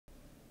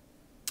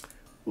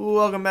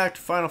Welcome back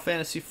to Final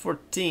Fantasy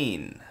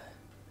XIV.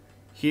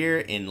 Here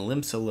in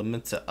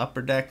Limsa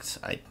Upper Decks,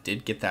 I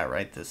did get that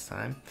right this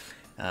time.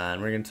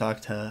 And we're going to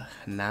talk to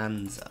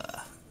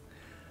Hananza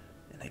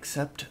and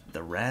accept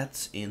the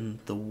rats in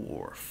the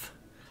Wharf.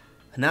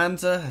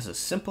 Hananza has a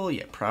simple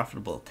yet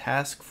profitable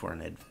task for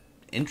an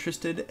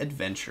interested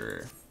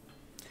adventurer.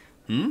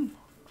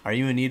 Are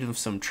you in need of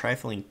some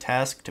trifling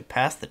task to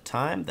pass the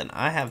time? Then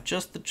I have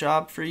just the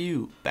job for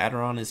you.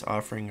 Baderon is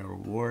offering a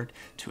reward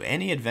to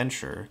any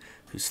adventurer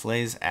who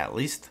slays at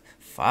least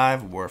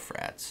 5 wharf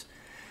rats.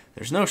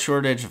 There's no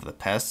shortage of the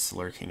pests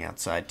lurking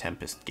outside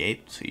Tempest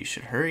Gate, so you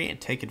should hurry and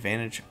take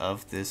advantage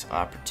of this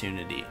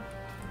opportunity.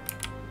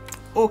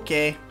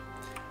 Okay,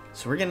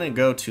 so we're gonna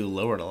go to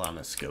Lower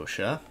Lama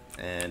Scotia,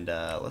 and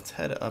let's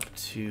head up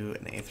to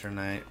an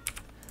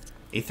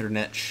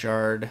Aethernet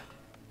shard,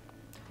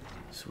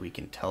 so we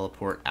can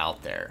teleport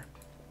out there.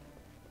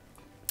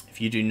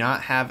 If you do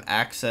not have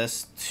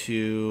access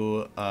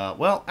to,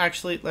 well,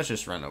 actually, let's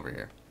just run over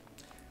here.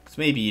 So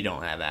maybe you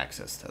don't have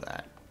access to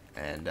that.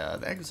 And the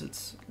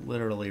exit's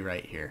literally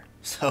right here.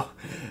 So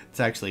it's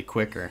actually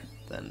quicker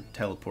than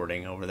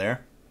teleporting over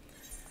there.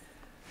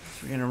 So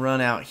we're going to run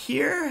out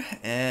here.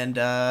 And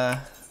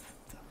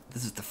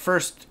this is the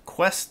first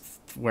quest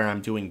where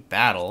I'm doing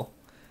battle.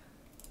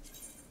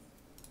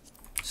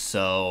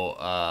 So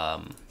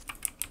I'm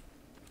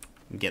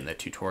getting the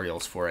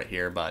tutorials for it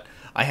here. But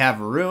I have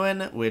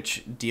Ruin,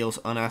 which deals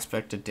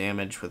unaspected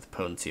damage with a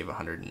potency of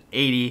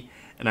 180.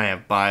 And I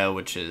have Bio,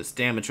 which is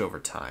damage over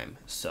time.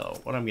 So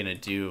what I'm going to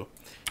do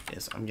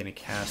is I'm going to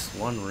cast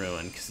one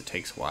Ruin, because it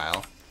takes a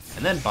while.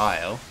 And then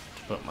Bio,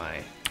 to put my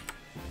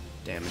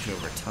damage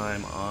over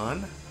time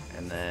on.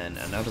 And then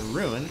another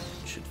Ruin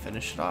should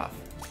finish it off.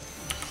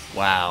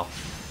 Wow.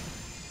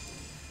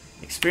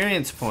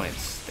 Experience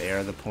points. They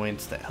are the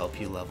points that help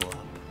you level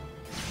up.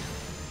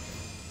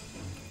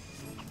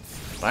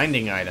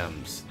 Binding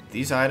items.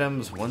 These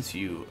items, once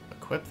you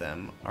equip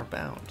them, are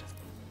bound.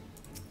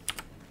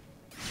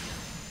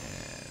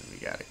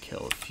 Gotta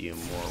kill a few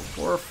more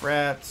wharf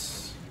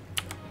rats.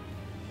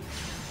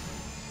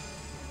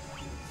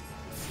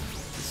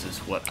 This is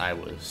what I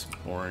was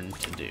born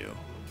to do.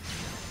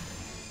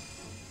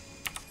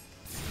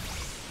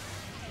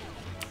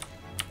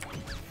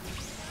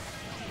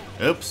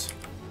 Oops.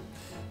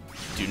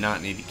 Do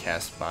not need to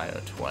cast Bio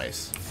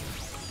twice.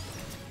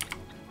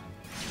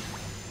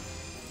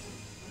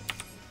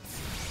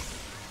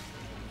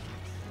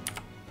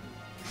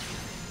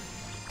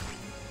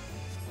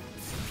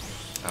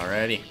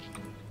 Alrighty.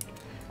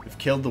 We've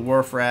killed the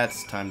wharf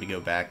rats. Time to go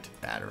back to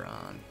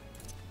Baderon.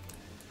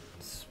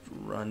 Let's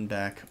run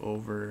back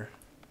over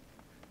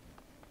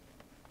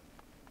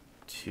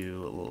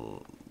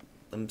to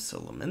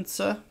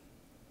Limsa.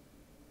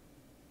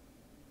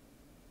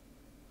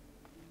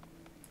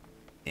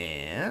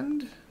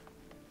 And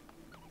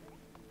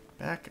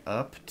back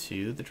up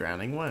to the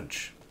Drowning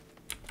Wench.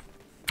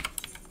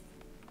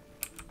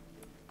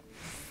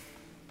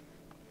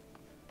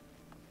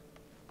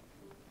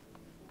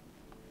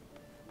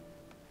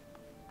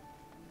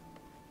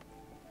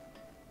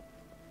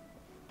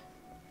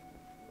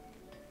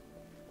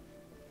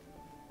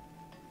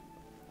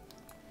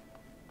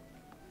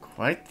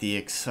 Quite the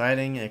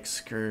exciting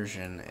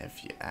excursion,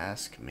 if you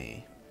ask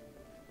me.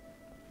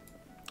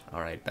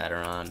 Alright,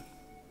 Baderon.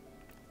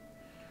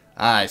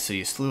 Aye, so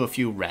you slew a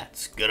few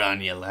rats. Good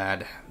on you,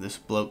 lad. This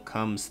bloke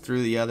comes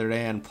through the other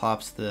day and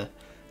plops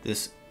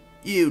this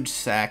huge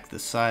sack the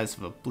size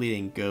of a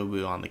bleeding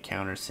gobu on the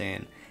counter,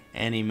 saying,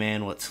 "Any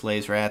man what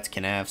slays rats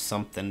can have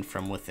something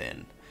from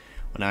within."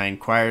 When I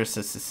inquires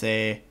as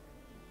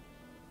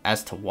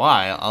to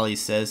why, all he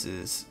says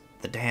is,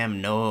 "The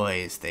damn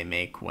noise they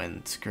make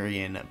when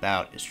scurrying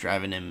about is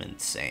driving him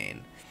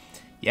insane."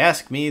 You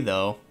ask me,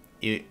 though,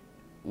 it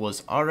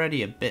was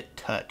already a bit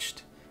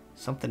touched.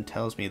 Something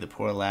tells me the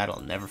poor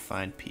lad'll never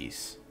find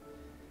peace.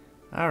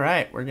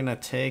 Alright, we're gonna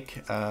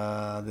take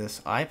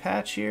this eye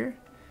patch here.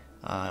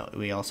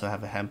 We also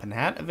have a hempen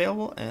hat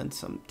available and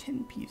some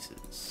tin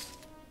pieces.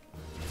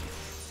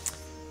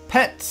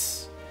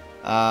 Pets!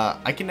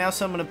 I can now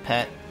summon a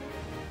pet.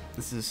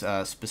 This is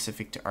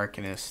specific to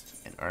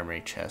Arcanist and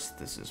Armory Chest.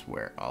 This is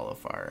where all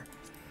of our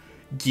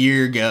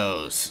gear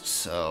goes.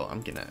 So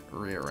I'm going to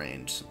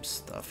rearrange some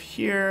stuff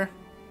here.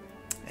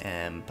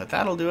 But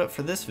that'll do it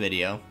for this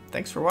video.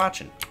 Thanks for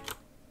watching.